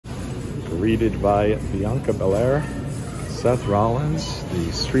greeted by Bianca Belair, Seth Rollins,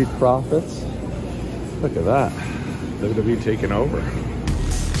 the Street Profits. Look at that. WWE taking over.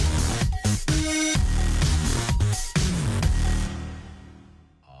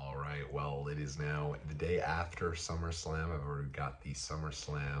 All right, well, it is now the day after SummerSlam. I've already got the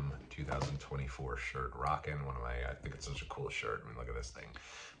SummerSlam 2024 shirt rocking. I think it's such a cool shirt. I mean, look at this thing.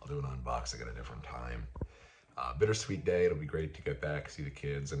 I'll do an unboxing at a different time. Bittersweet day. It'll be great to get back, see the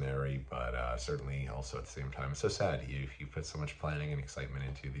kids and Ari, but certainly also at the same time, it's so sad. You put so much planning and excitement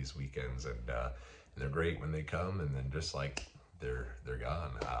into these weekends, and they're great when they come, and then just like they're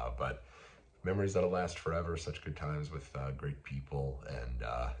gone. But memories that'll last forever. Such good times with great people, and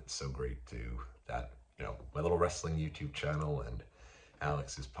it's so great to that my little wrestling YouTube channel and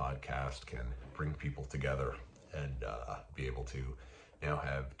Alex's podcast can bring people together and be able to now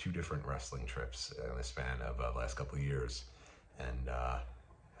have 2 different wrestling trips in the span of the last couple of years, and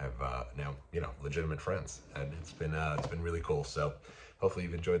have now legitimate friends, and it's been really cool. So hopefully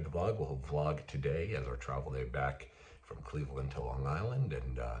you've enjoyed the vlog. We'll vlog today as our travel day back from Cleveland to Long Island,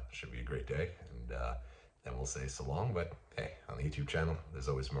 and should be a great day. And then we'll say so long, but hey, on the YouTube channel, there's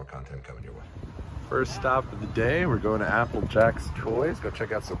always more content coming your way. First stop of the day, we're going to Applejack's Toys. Go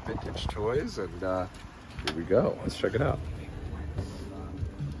check out some vintage toys, and here we go. Let's check it out.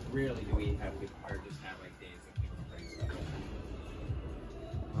 Rarely do we have or just have like days that people bring stuff.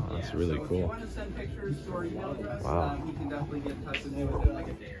 Oh, that's really cool. If you want to send pictures to our email address, you can definitely get in touch with me within like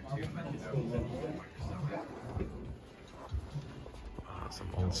a day or 2. Some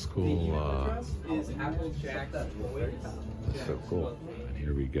old school. The email address is Applejack. That's so cool. And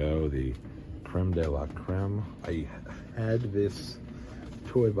here we go, the creme de la creme. I had this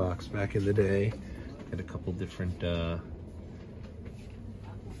toy box back in the day. Had a couple different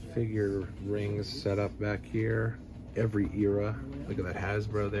figure rings set up back here. Every era. Look at that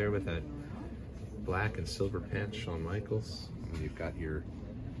Hasbro there with that black and silver pants, Shawn Michaels. And you've got your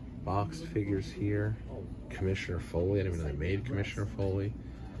boxed figures here. Commissioner Foley. I didn't even know they made Commissioner Foley.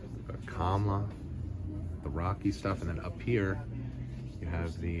 We've got Kama, the Rocky stuff, and then up here you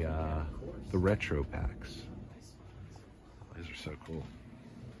have the retro packs. These are so cool.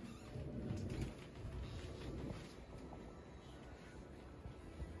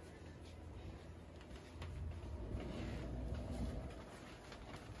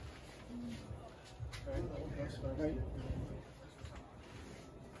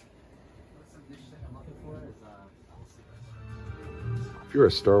 If you're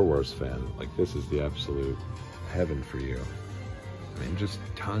a Star Wars fan, like, this is the absolute heaven for you. I mean, just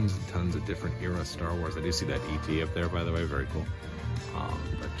tons and tons of different era Star Wars. I do see that ET up there, by the way, very cool.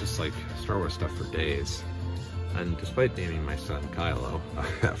 But just like Star Wars stuff for days. And despite naming my son Kylo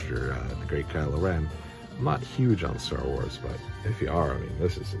after the great Kylo Ren, I'm not huge on Star Wars, but if you are, I mean,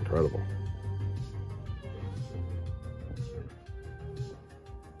 this is incredible.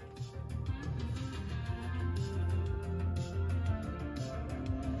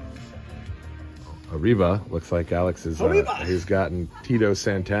 Arriba looks like Alex is he's gotten Tito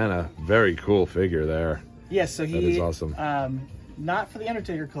Santana. Very cool figure there. Yes, so he that is awesome. Not for the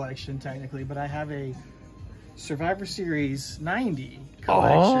Undertaker collection technically, but I have a Survivor Series 90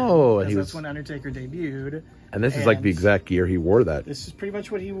 collection. Oh, and that's when Undertaker debuted. And this is like the exact gear he wore that. This is pretty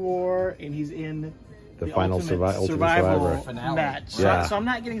much what he wore, and he's in the final Survivor match. Yeah. So I'm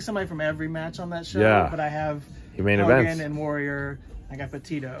not getting somebody from every match on that show, but I have main Hogan events and Warrior. I got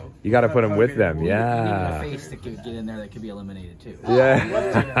Petito. You got to put him with them, yeah. Even a face that could get in there that could be eliminated too. Yeah.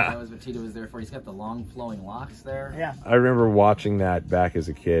 That was what Tito was there for. He's got the long flowing locks there. Yeah. I remember watching that back as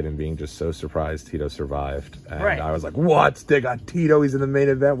a kid and being just so surprised Tito survived. And I was like, what? They got Tito. He's in the main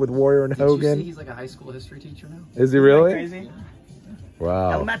event with Warrior and Hogan. You see he's like a high school history teacher now? Is he really? Crazy? Yeah.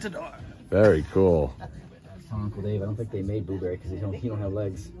 Wow. El Matador. Very cool. Uncle Dave, I don't think they made Blueberry because he don't have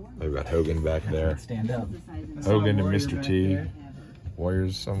legs. We've got Hogan back there. Stand up. Hogan and Mr. T.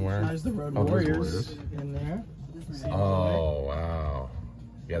 Warriors somewhere. There's the Road Warriors in there. Oh, wow.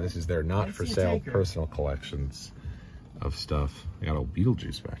 Yeah, this is their not for sale personal collections of stuff. I got old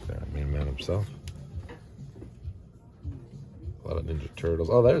Beetlejuice back there, main man himself. A lot of Ninja Turtles.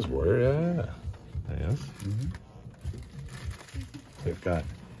 Oh, there's Warrior, yeah. Yes. We've got,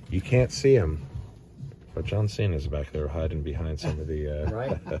 you can't see him, but John Cena's back there hiding behind some of the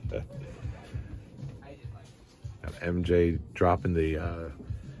right. MJ dropping the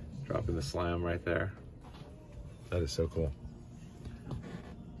slam right there. That is so cool.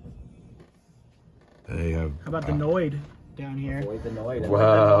 They have. How about the Noid down here? Avoid the Noid.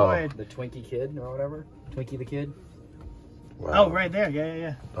 Wow. The Twinkie Kid or whatever. Twinkie the Kid. Wow. Oh, right there.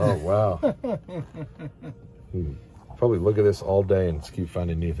 Yeah. Oh, wow. probably look at this all day and just keep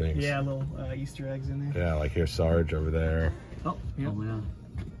finding new things. Yeah, little Easter eggs in there. Yeah, like here's Sarge over there. Oh, yeah. Oh, yeah.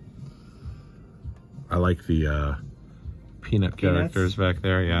 I like the peanut characters back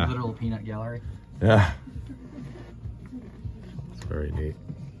there. Yeah. Literal peanut gallery. Yeah. It's very neat.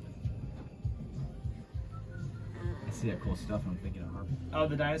 I see that cool stuff I'm thinking of. Oh,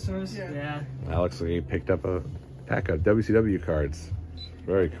 the dinosaurs? Yeah. Alex, he picked up a pack of WCW cards.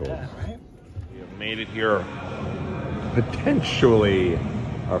 Very cool. Yeah, right? We have made it here. Potentially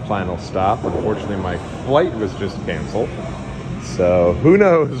our final stop. Unfortunately, my flight was just canceled. So who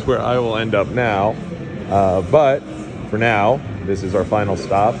knows where I will end up now. But for now, this is our final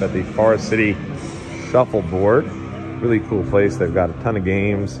stop at the Forest City Shuffleboard. Really cool place. They've got a ton of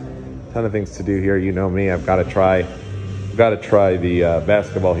games, a ton of things to do here. You know me, I've got to try the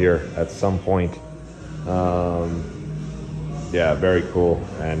basketball here at some point. Yeah, very cool.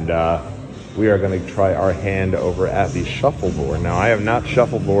 And we are going to try our hand over at the shuffleboard. Now, I have not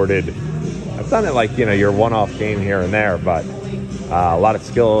shuffleboarded. I've done it like, you know, your one-off game here and there, but a lot of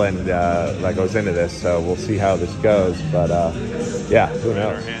skill and that goes into this. So we'll see how this goes. But yeah, who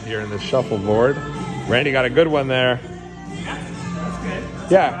knows? Our hand here in the shuffleboard. Randy got a good one there.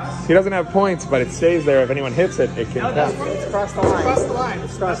 Yeah, he doesn't have points, but it stays there. If anyone hits it, it can count. It's across the line. It's across the line.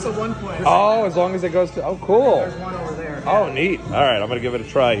 That's the 1 point. Oh, as long as it goes to... Oh, cool. There's one over there. Oh, neat. All right, I'm going to give it a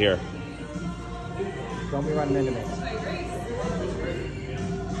try here. Don't be running into me.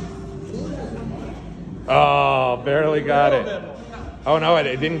 Oh, barely got it. Oh, no, it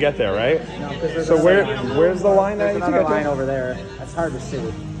didn't get there, right? No, so where's the line that there's you another get line to? over there. That's hard to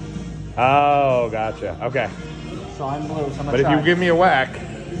see. Oh, gotcha. Okay. So I'm blue, so I'm But if you give me a whack...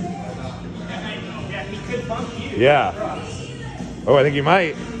 Yeah, he could bump you. Yeah. Oh, I think you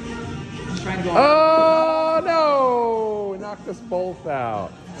might. Oh, no! Knocked us both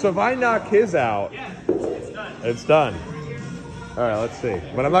out. So if I knock his out... Yeah, it's done. It's done. All right, let's see.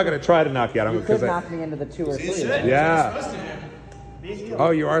 But I'm not going to try to knock you out. You could knock me into the 2 or 3. Yeah.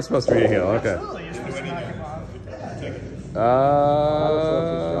 Oh, you are supposed to be a heel. Okay. Absolutely, you're supposed to knock him off.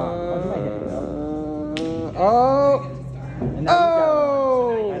 Oh. And now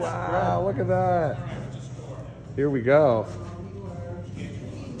Oh. you got Wow, look at that. Here we go.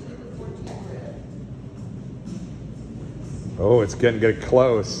 Oh, it's getting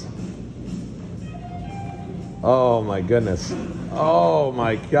close. Oh my goodness. Oh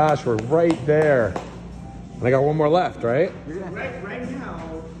my gosh, we're right there. And I got one more left, right? Right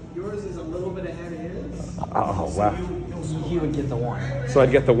now, yours is a little bit ahead of his. Oh wow. he would get the 1. So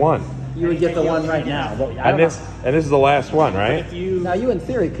I'd get the 1. You would get the 1 right now. But I And don't this is the last one, right? now you in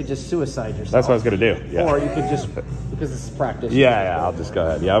theory could just suicide yourself. That's what I was gonna do. Yeah. Or you could just, because this is practice. Yeah, I'll just go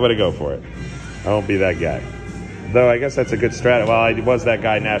ahead. Yeah, I'm gonna go for it. I won't be that guy. Though I guess that's a good strat. Well, I was that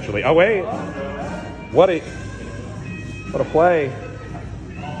guy naturally. Oh wait, what a play!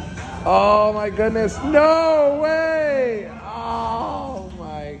 Oh my goodness! No way! Oh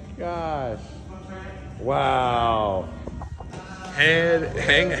my gosh! Wow! Head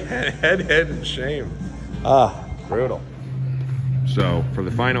in shame. Ah, brutal. So for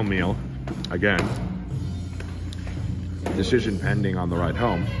the final meal, again, decision pending on the ride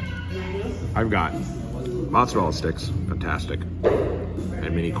home. I've got mozzarella sticks, fantastic,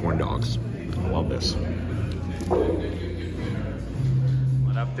 and mini corn dogs. I love this.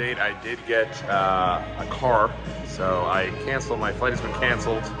 An update, I did get a car, so I canceled, my flight has been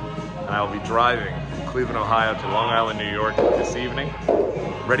canceled, and I will be driving from Cleveland, Ohio to Long Island, New York this evening.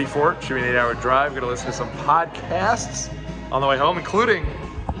 Ready for it, should be an 8-hour drive. Gonna listen to some podcasts on the way home, including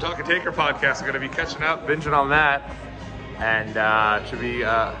Talk and Taker podcast. I'm gonna be catching up, binging on that. And should be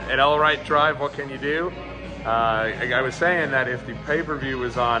an all right drive. What can you do? I was saying that if the pay-per-view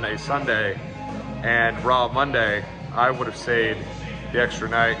was on a Sunday and Raw Monday, I would have stayed the extra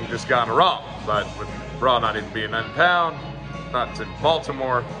night and just gone to Raw. But with Raw not even being in town, not in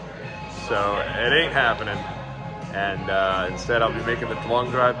Baltimore, so it ain't happening. And instead, I'll be making the long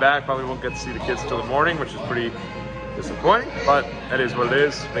drive back. Probably won't get to see the kids till the morning, which is pretty disappointing, but that is what it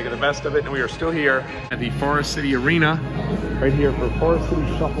is. Making the best of it, and we are still here at the Forest City Arena, right here for Forest City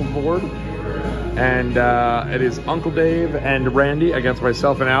Shuffleboard. And it is Uncle Dave and Randy against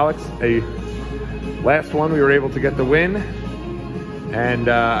myself and Alex. A last one, we were able to get the win, and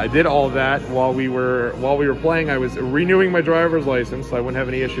I did all of that while we were playing. I was renewing my driver's license, so I wouldn't have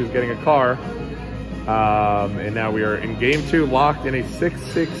any issues getting a car. And now we are in game 2, locked in a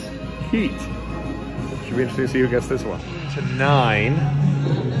 6-6 heat. Should be interesting to see who gets this one. To 9.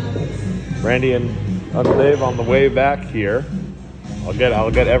 Randy and Uncle Dave on the way back here. I'll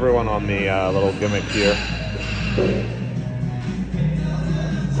get everyone on the little gimmick here.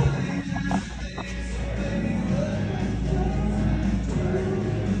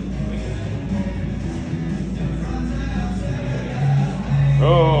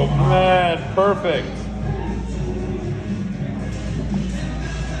 Oh man, perfect.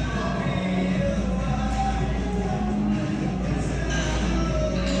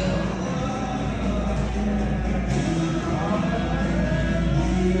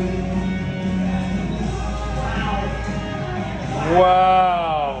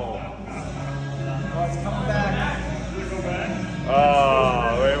 Wow. Oh, it's coming back.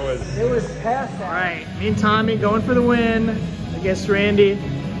 Oh, It was past that. All right, me and Tommy going for the win against Randy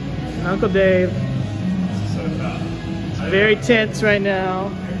and Uncle Dave. so tough. It's very tense right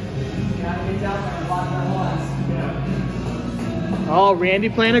now. Oh, Randy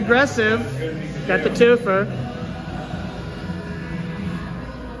playing aggressive. Got the twofer.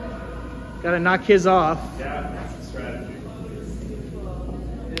 Got to knock his off. Yeah, that's the strategy.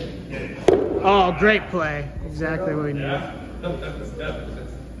 Oh, great play. Exactly what we need. Yeah.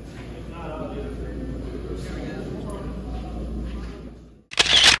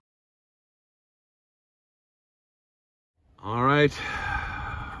 All right.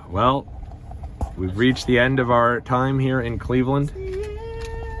 Well, we've reached the end of our time here in Cleveland.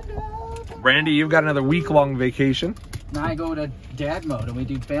 Randy, you've got another week-long vacation. Now I go to dad mode and we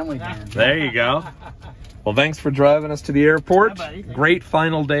do family band. There you go. Well, thanks for driving us to the airport. Yeah, buddy. Great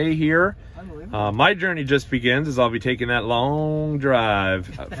final day here. Unbelievable. My journey just begins as I'll be taking that long drive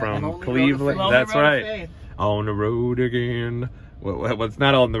from Only Cleveland. road of That's faith. Only road of right. faith. On the road again. Well, it's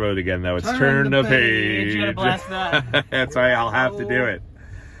not on the road again, though. It's turn the page. You gotta blast that. That's right. I'll have to do it.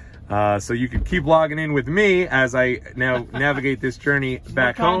 So you can keep logging in with me as I now navigate this journey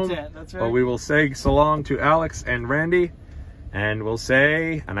back home. Content, that's right. But we will say so long to Alex and Randy. And we'll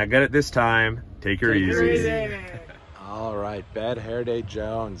say, and I get it this time, take her easy. All right, Bad Hair Day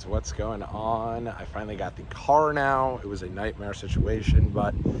Jones, what's going on? I finally got the car now. It was a nightmare situation,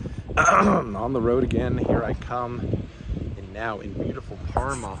 but on the road again, here I come. And now in beautiful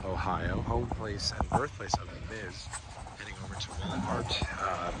Parma, Ohio, home place and birthplace of The Miz, heading over to Walmart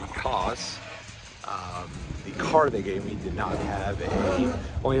because the car they gave me did not have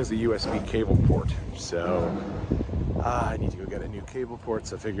only has a USB cable port. So I need to go get a new cable port,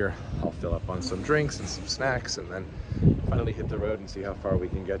 so I figure I'll fill up on some drinks and some snacks and then finally hit the road and see how far we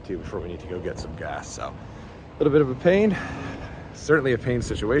can get to before we need to go get some gas. So a little bit of a pain, certainly a pain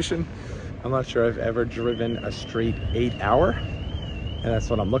situation. I'm not sure I've ever driven a straight 8 hour, and that's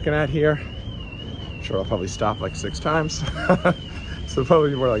what I'm looking at here. I'm sure I'll probably stop like 6 times. So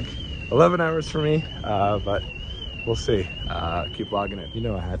probably more like 11 hours for me, but we'll see. Keep logging it. You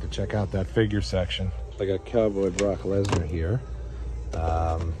know, I had to check out that figure section. I got Cowboy Brock Lesnar here.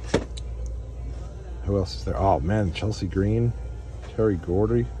 Who else is there? Oh man, Chelsea Green, Terry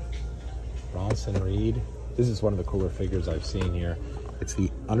Gordy, Bronson Reed. This is one of the cooler figures I've seen here. It's the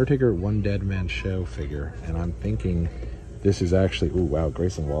Undertaker One Dead Man Show figure, and I'm thinking this is actually, ooh wow,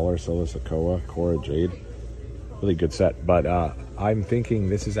 Grayson Waller, Solo Sikoa, Cora Jade. Really good set, but I'm thinking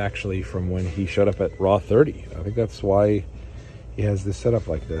this is actually from when he showed up at Raw 30. I think that's why he has this setup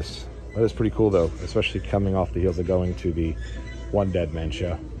like this. That is pretty cool though, especially coming off the heels of going to the One Dead Man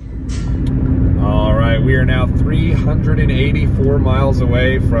Show. All right, we are now 384 miles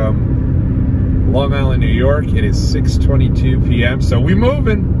away from Long Island, New York. It is 6:22 p.m. So we're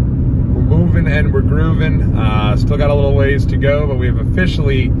moving and we're grooving. Still got a little ways to go, but we have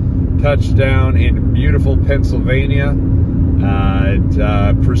officially touched down in beautiful Pennsylvania.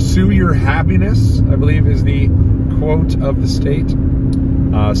 Pursue your happiness, I believe, is the quote of the state.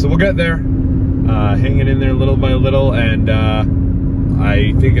 So we'll get there, hanging in there little by little, and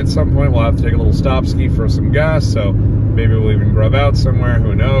I think at some point we'll have to take a little stop ski for some gas, so maybe we'll even grub out somewhere,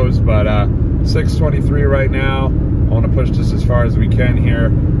 who knows, but 6:23 right now. I want to push just as far as we can here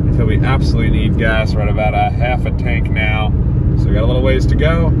until we absolutely need gas. We're at about a half a tank now, so we got a little ways to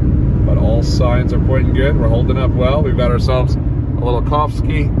go, but all signs are pointing good. We're holding up well. We've got ourselves a little cough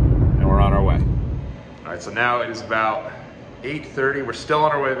ski, and we're on our way. All right, so now it is about 8:30. We're still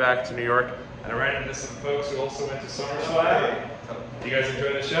on our way back to New York, and I ran into some folks who also went to SummerSlam. You guys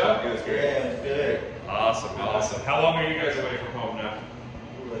enjoy the show? It was great. Yeah, good. Awesome, awesome. How long are you guys away from home now?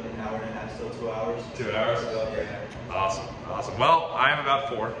 We're like an hour and a half, still 2 hours. 2 hours? Yeah. Awesome, awesome. Well, I am about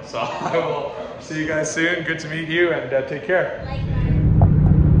 4, so I will see you guys soon. Good to meet you, and take care. All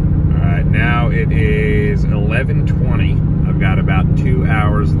right, now it is 11:20. I've got about 2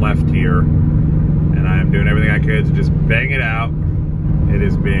 hours left here, and I am doing everything I could to just bang it out. It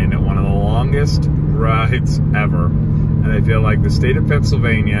has been one of the longest rides ever, and I feel like the state of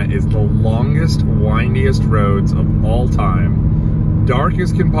Pennsylvania is the longest, windiest roads of all time. Dark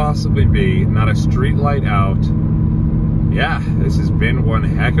as can possibly be, not a street light out. Yeah, this has been one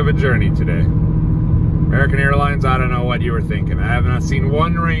heck of a journey today. American Airlines, I don't know what you were thinking. I have not seen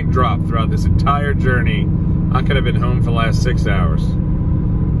one raindrop throughout this entire journey. I could have been home for the last 6 hours.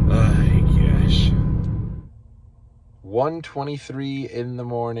 Gosh. 1:23 in the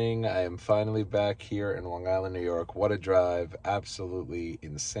morning. I am finally back here in Long Island, New York. What a drive. Absolutely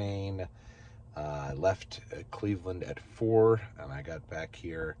insane. I left Cleveland at 4 and I got back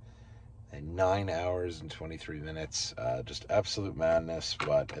here in 9 hours and 23 minutes. Just absolute madness.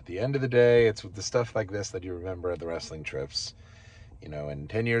 But at the end of the day, it's with the stuff like this that you remember at the wrestling trips. You know, and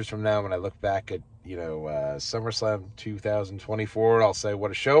 10 years from now, when I look back at, SummerSlam 2024, I'll say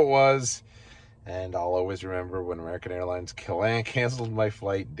what a show it was. And I'll always remember when American Airlines canceled my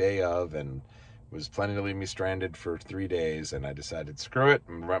flight day of and was planning to leave me stranded for 3 days. And I decided, screw it,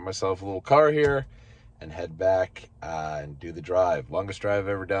 I'm going to rent myself a little car here and head back and do the drive. Longest drive I've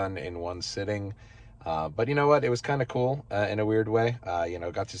ever done in one sitting. But you know what? It was kind of cool in a weird way.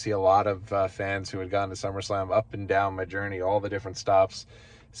 Got to see a lot of fans who had gone to SummerSlam up and down my journey, all the different stops.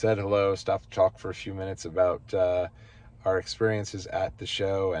 Said hello, stopped to talk for a few minutes about our experiences at the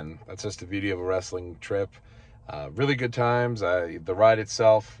show, and that's just the beauty of a wrestling trip. Really good times. The ride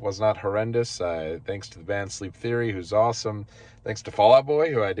itself was not horrendous, thanks to the band Sleep Theory, who's awesome. Thanks to Fall Out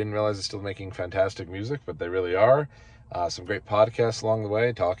Boy, who I didn't realize is still making fantastic music, but they really are. Some great podcasts along the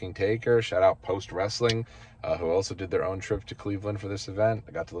way. Talking Taker, shout out Post Wrestling, who also did their own trip to Cleveland for this event.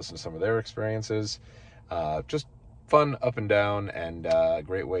 I got to listen to some of their experiences. Just fun up and down, and a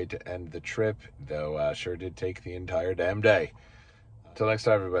great way to end the trip, though sure did take the entire damn day. Until next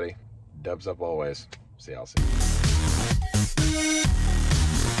time, everybody, dubs up always. See y'all soon.